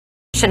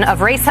edition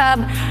of Race Hub.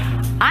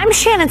 I'm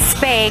Shannon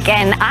Spake,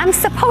 and I'm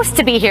supposed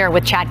to be here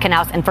with Chad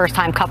Knaus and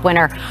first-time Cup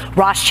winner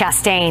Ross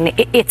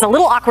Chastain. It's a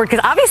little awkward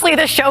because obviously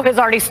this show has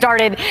already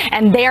started,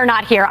 and they're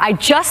not here. I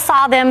just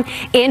saw them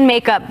in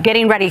makeup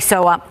getting ready,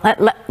 so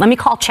let me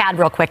call Chad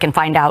real quick and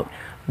find out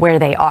where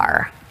they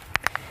are.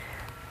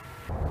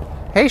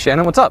 Hey,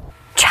 Shannon, what's up?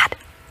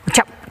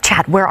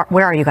 Chad, where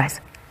are you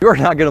guys? You are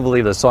not going to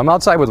believe this. So I'm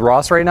outside with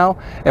Ross right now,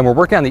 and we're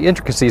working on the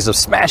intricacies of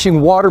smashing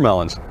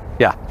watermelons.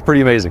 Yeah, it's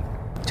pretty amazing.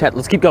 Chad,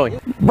 let's keep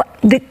going.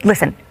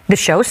 Listen, the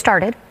show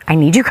started. I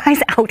need you guys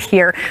out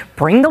here.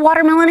 Bring the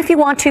watermelon if you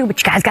want to, but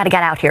you guys got to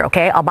get out here,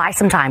 okay? I'll buy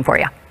some time for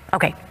you.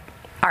 Okay.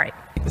 All right.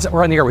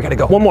 We're on the air. We got to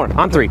go. One more.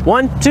 On three.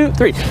 1, 2,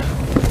 3.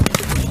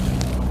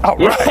 All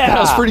right. Yeah. That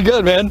was pretty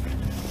good, man.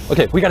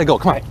 Okay, we got to go.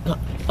 Come on.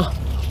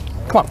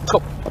 Come on, let's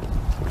go.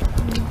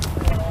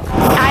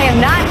 I am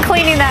not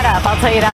cleaning that up, I'll tell you that.